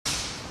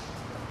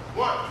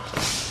One.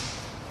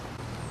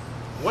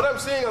 What I'm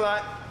seeing a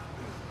lot,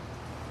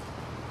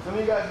 some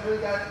of you guys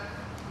really got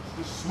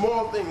the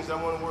small things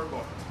I want to work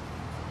on.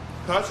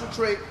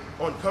 Concentrate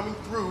on coming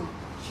through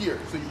here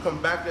so you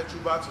come back to that true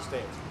boxer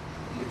stance.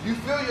 If you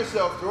feel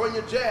yourself throwing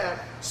your jab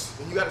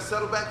and you got to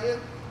settle back in,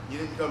 you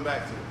didn't come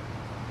back to it.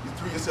 You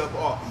threw yourself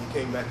off and you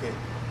came back in.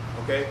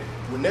 Okay?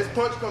 When this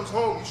punch comes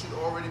home, you should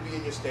already be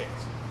in your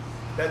stance.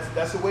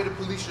 That's a way to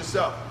police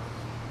yourself.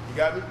 You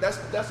got me? That's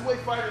the way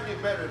fighters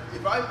get better.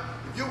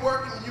 If you're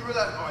working and you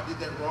realize, oh, I did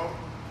that wrong,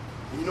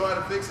 and you know how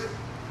to fix it,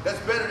 that's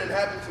better than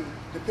having to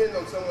depend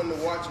on someone to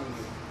watch you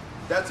do.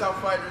 That's how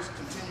fighters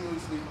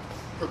continuously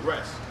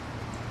progress,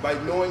 by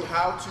knowing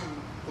how to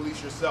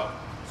police yourself.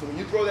 So when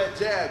you throw that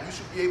jab, you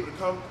should be able to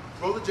come,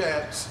 throw the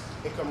jab,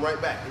 and come right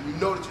back. And you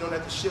know that you don't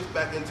have to shift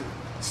back into it.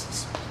 You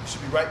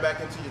should be right back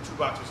into your true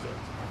boxer stance.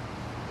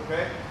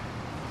 Okay?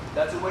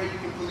 That's a way you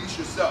can police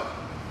yourself.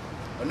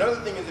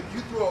 Another thing is if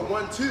you throw a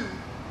 1-2,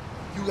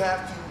 you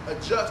have to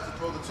adjust to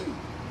throw the 2.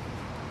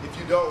 If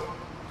you don't,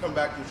 come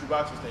back to your true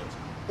boxer stance.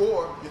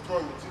 Or you're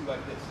throwing the 2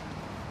 like this.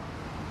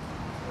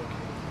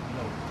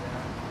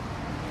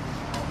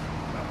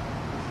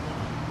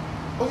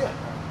 Oh yeah.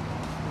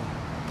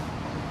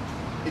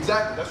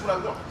 Exactly, that's what I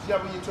want. See how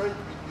when you turn,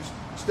 you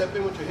step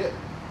in with your hip.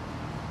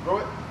 Throw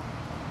it.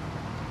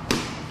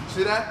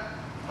 See that?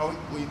 How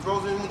when he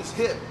throws it in with his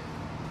hip,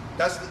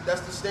 that's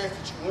the stance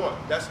that you want.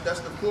 That's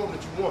the form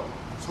that you want.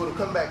 So it'll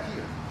come back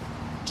here.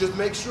 Just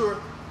make sure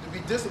to be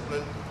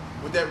disciplined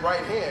with that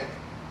right hand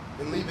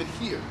and leave it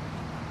here.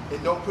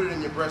 And don't put it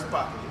in your breast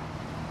pocket here.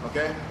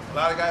 Okay? A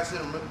lot of guys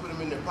sit and put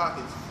them in their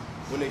pockets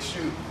when they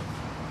shoot.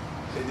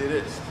 They do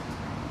this.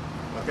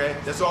 Okay?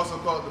 That's also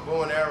called the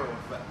bow and arrow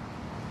effect.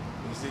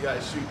 You see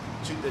guys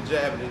shoot the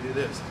jab and they do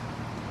this.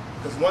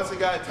 Because once a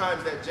guy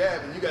times that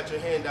jab and you got your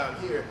hand down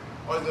here,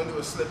 all he's gonna do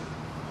is slip it.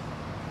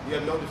 You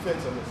have no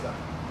defense on this side.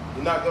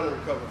 You're not gonna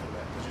recover from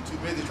that because you're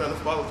too busy trying to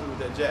follow through with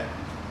that jab.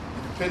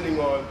 You're depending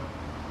on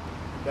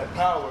that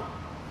power.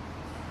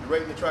 You're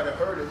ready to try to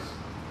hurt us,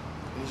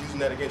 and he's using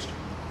that against you.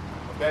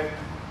 Okay?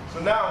 So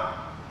now,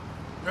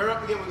 pair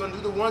up again. We're gonna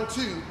do the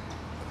 1-2.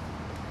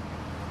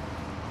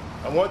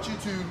 I want you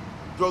to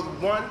throw the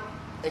 1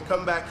 and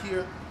come back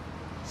here.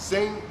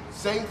 Same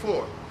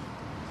form.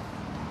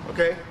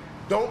 Okay?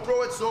 Don't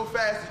throw it so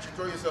fast that you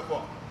throw yourself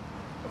off.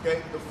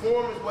 Okay? The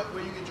form is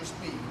where you get your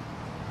speed.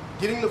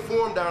 Getting the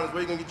form down is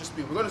where you're gonna get your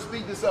speed. We're gonna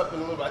speed this up in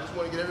a little bit. I just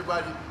want to get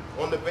everybody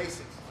on the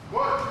basics.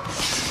 1,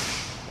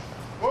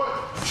 1,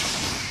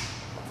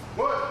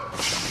 1,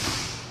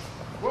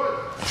 1.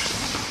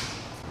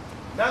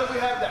 Now that we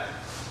have that,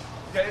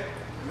 okay?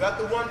 You got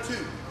the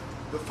 1-2.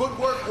 The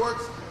footwork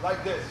works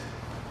like this.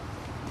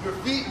 Your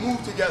feet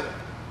move together.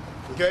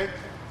 Okay?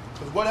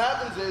 Because what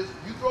happens is,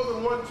 you throw the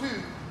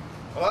 1-2,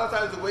 a lot of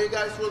times the way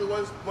guys throw the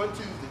 1-2s,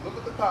 they look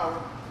at the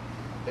power,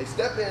 they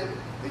step in,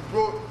 they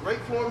throw a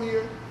great form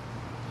here,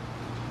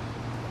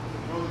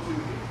 throw the 2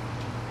 here.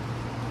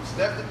 The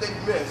step that they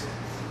missed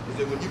is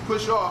that when you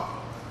push off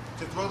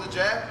to throw the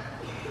jab,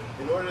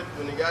 in order to,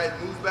 when the guy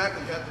moves back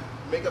and you have to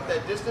make up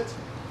that distance,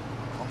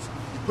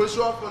 you push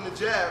off on the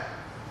jab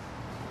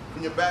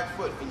from your back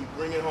foot and you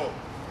bring it home,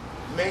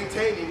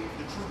 maintaining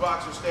the true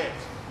boxer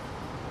stance.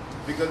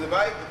 Because if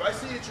I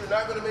see that you're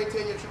not going to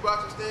maintain your true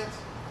boxer stance,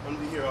 I'm going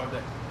to be here all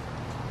day.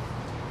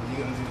 And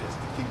you're going to do this to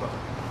keep up.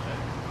 Okay?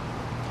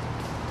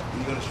 And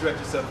you're going to stretch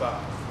yourself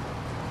out.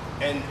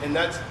 And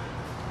that's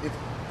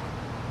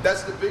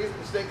the biggest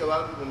mistake a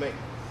lot of people make.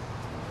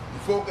 You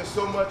focus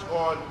so much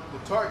on the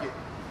target,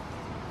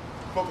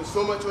 focus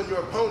so much on your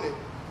opponent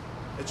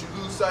that you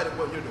lose sight of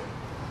what you're doing.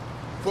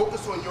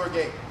 Focus on your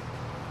game.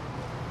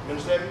 You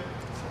understand me?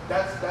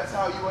 That's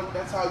how you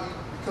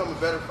become a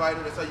better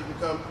fighter. That's how you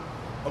become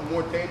a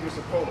more dangerous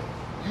opponent.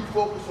 You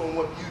focus on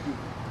what you do.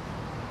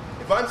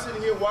 If I'm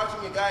sitting here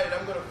watching a guy that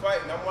I'm going to fight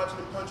and I'm watching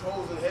him punch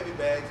holes in heavy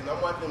bags and I'm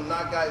watching him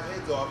knock guys'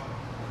 heads off,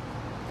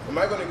 am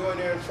I going to go in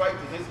there and fight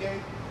to his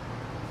game?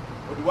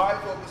 Or do I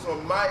focus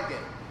on my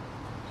game?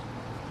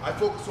 I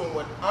focus on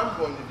what I'm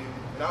going to do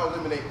and I'll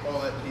eliminate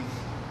all that piece.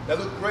 That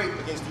looked great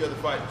against the other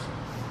fighters.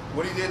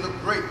 What he did looked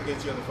great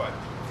against the other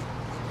fighters.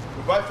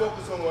 If I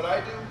focus on what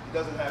I do, it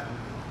doesn't happen.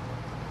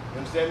 You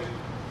understand me?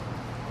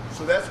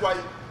 So that's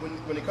why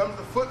when it comes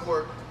to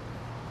footwork,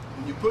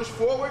 when you push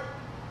forward,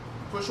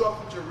 you push off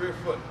with your rear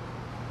foot.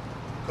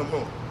 Come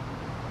home.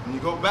 When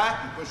you go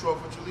back, you push off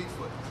with your lead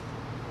foot.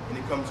 And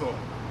it comes home.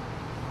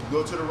 You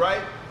go to the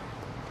right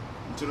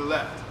and to the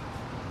left.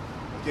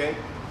 Okay?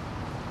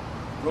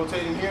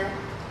 Rotating here,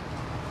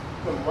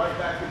 come right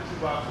back to the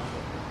true boxer foot.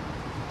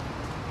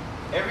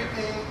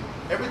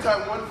 Every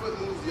time one foot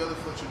moves, the other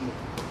foot should move.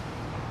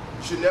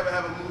 You should never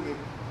have them moving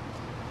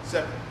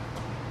separate.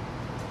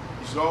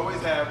 You should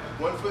always have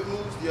one foot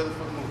moves, the other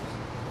foot moves.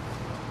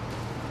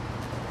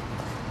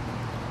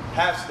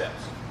 Half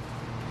steps.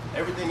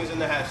 Everything is in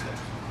the half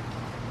steps.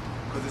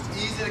 Because it's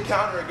easy to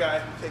counter a guy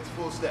who takes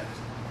full steps.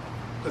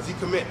 Because he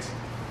commits.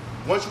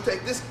 Once you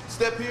take this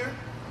step here,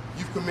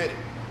 you've committed.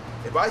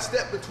 If I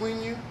step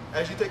between you,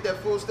 as you take that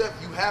full step,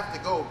 you have to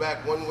go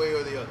back one way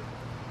or the other.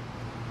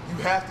 you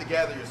have to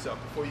gather yourself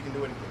before you can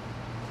do anything.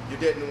 You're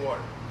dead in the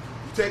water.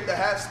 You take the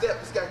half step,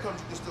 this guy comes,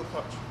 you can still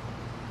punch.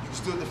 You can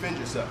still defend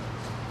yourself.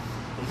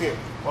 From here,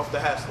 off the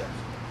half steps.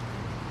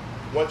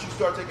 Once you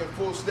start taking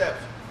full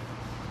steps,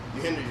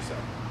 you hinder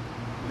yourself.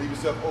 You leave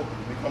yourself open,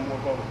 you become more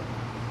vulnerable.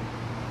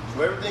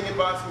 So everything in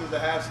boxing is a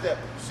half step.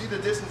 If you see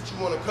the distance you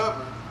want to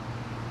cover,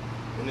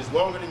 and it's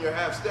longer than your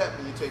half step,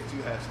 then you take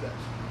 2 half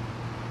steps.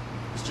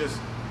 It's just,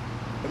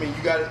 I mean,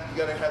 you gotta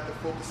have to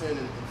focus in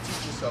and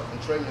teach yourself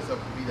and train yourself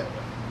to be that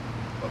way.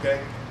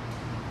 Okay?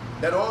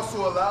 That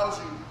also allows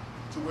you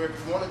to where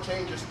if you want to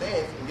change your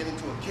stance and get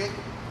into a kick,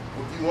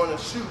 or if you want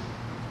to shoot,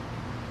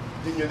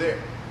 then you're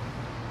there.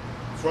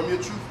 From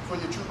your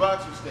true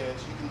boxer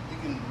stance, you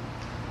can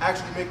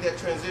actually make that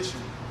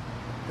transition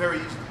very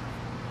easily.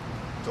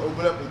 To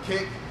open up and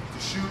kick, to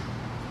shoot,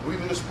 or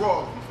even to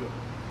sprawl if you feel.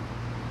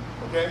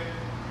 Okay?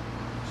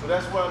 So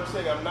that's why I'm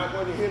saying I'm not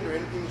going to hinder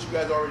anything that you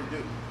guys already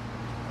do.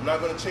 I'm not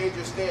going to change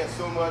your stance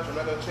so much, I'm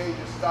not going to change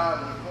your style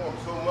and your form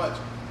so much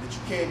that you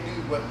can't do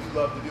what you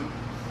love to do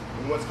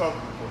and what's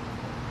comfortable for you.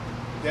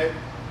 Okay?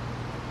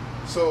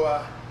 So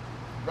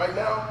right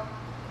now,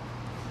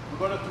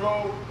 we're going to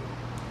throw,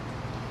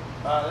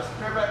 let's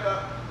pair back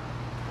up.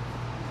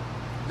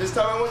 This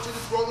time I want you to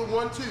throw the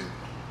 1-2.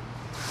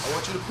 I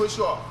want you to push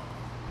off.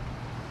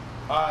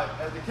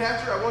 As the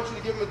catcher, I want you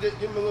to give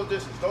him a little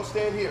distance. Don't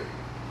stand here.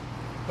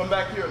 Come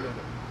back here a little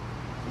bit.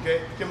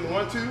 Okay? Give him the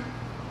 1-2.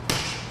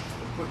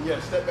 Yeah,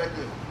 step back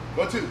in.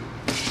 1-2.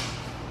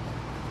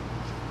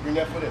 Bring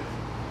that foot in.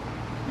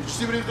 Did you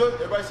see what he was doing?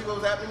 Everybody see what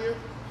was happening here?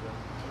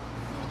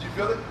 Did you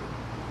feel it?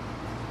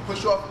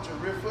 Push off with your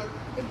rear foot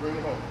and bring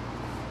it home.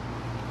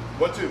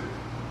 1-2.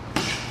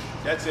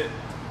 That's it.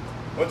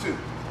 1-2.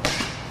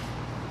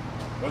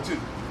 1-2.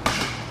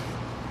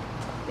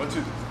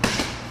 1-2.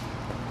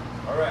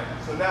 All right.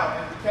 So now,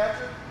 as the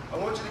catcher, I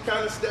want you to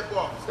kind of step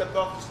off. Step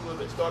off just a little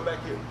bit. Start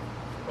back here.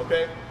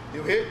 Okay?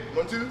 You'll hit.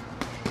 1-2.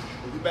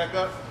 When you back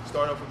up,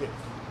 start off again.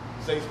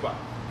 Same spot.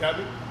 Got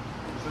me?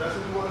 So that's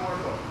what we want to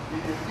work on.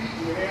 Get your feet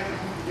and your hands and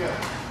move together.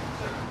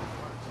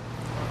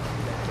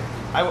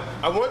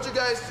 I want you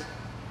guys to,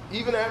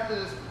 even after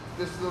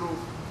this little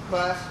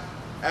class,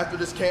 after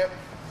this camp,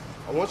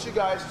 I want you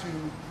guys to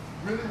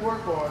really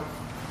work on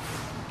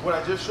what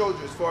I just showed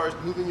you as far as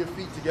moving your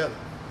feet together.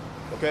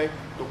 Okay?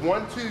 The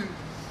 1-2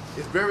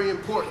 is very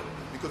important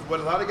because what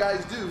a lot of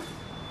guys do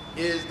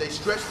is they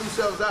stretch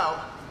themselves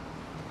out,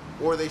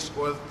 or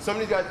some of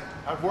these guys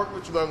I've worked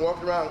with, when I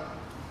walked around,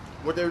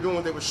 what they were doing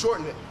was they were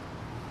shortening it,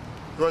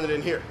 throwing it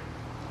in here.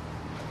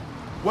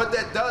 What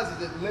that does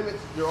is it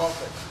limits your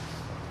offense.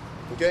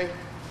 Okay?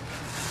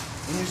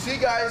 When you see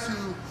guys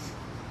who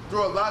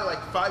throw a lot of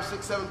like 5,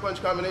 6, 7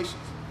 punch combinations,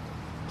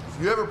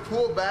 if you ever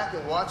pull back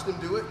and watch them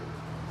do it,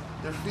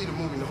 their feet are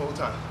moving the whole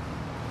time.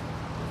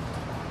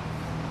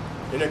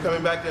 And they're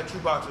coming back to that true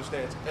boxer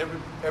stance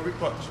every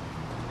punch.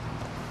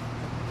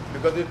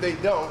 Because if they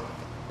don't,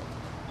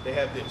 they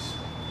have this.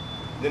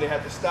 Then they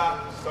have to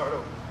stop and start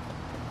over.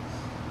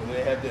 And then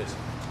they have this.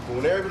 But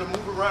when they're able to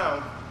move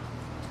around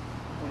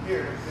from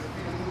here, their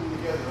feet are moving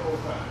together the whole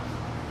time.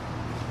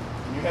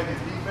 And you have your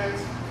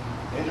defense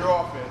and your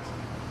offense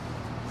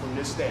from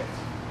this stance.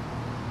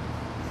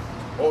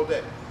 All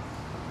day.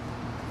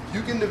 If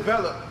you can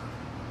develop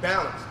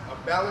balance,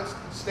 a balanced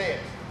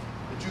stance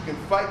that you can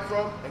fight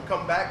from and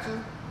come back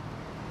to,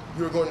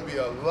 you're going to be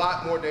a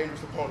lot more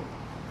dangerous opponent.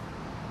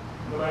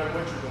 No matter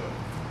what you're doing.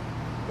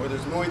 Whether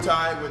it's Muay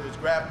Thai, whether it's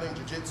grappling,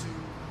 jiu-jitsu,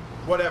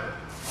 whatever.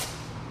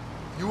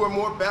 You are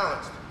more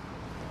balanced.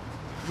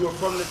 You are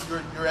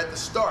you're at the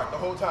start the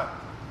whole time.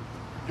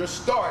 Your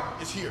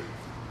start is here.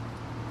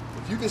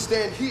 If you can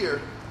stand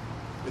here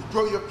and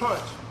throw your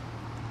punch,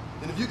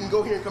 then if you can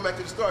go here and come back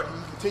to the start, and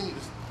you continue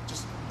to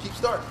just keep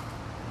starting.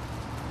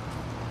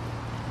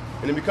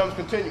 And it becomes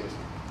continuous.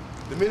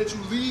 The minute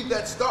you leave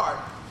that start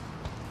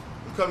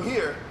and come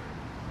here,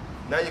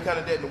 now you're kind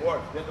of dead in the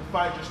water. You have to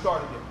find your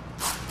start again.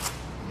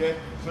 Okay?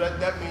 So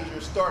that means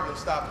you're starting and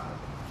stopping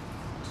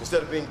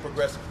instead of being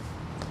progressive,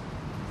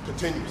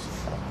 continuous.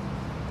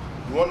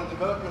 You want to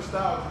develop your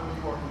style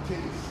where you are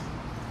continuous.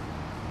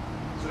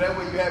 So that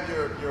way you have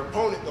your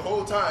opponent the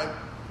whole time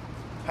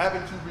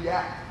having to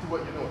react to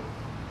what you're doing.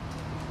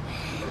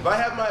 If I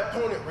have my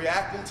opponent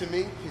reacting to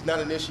me, he's not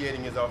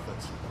initiating his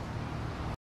offense.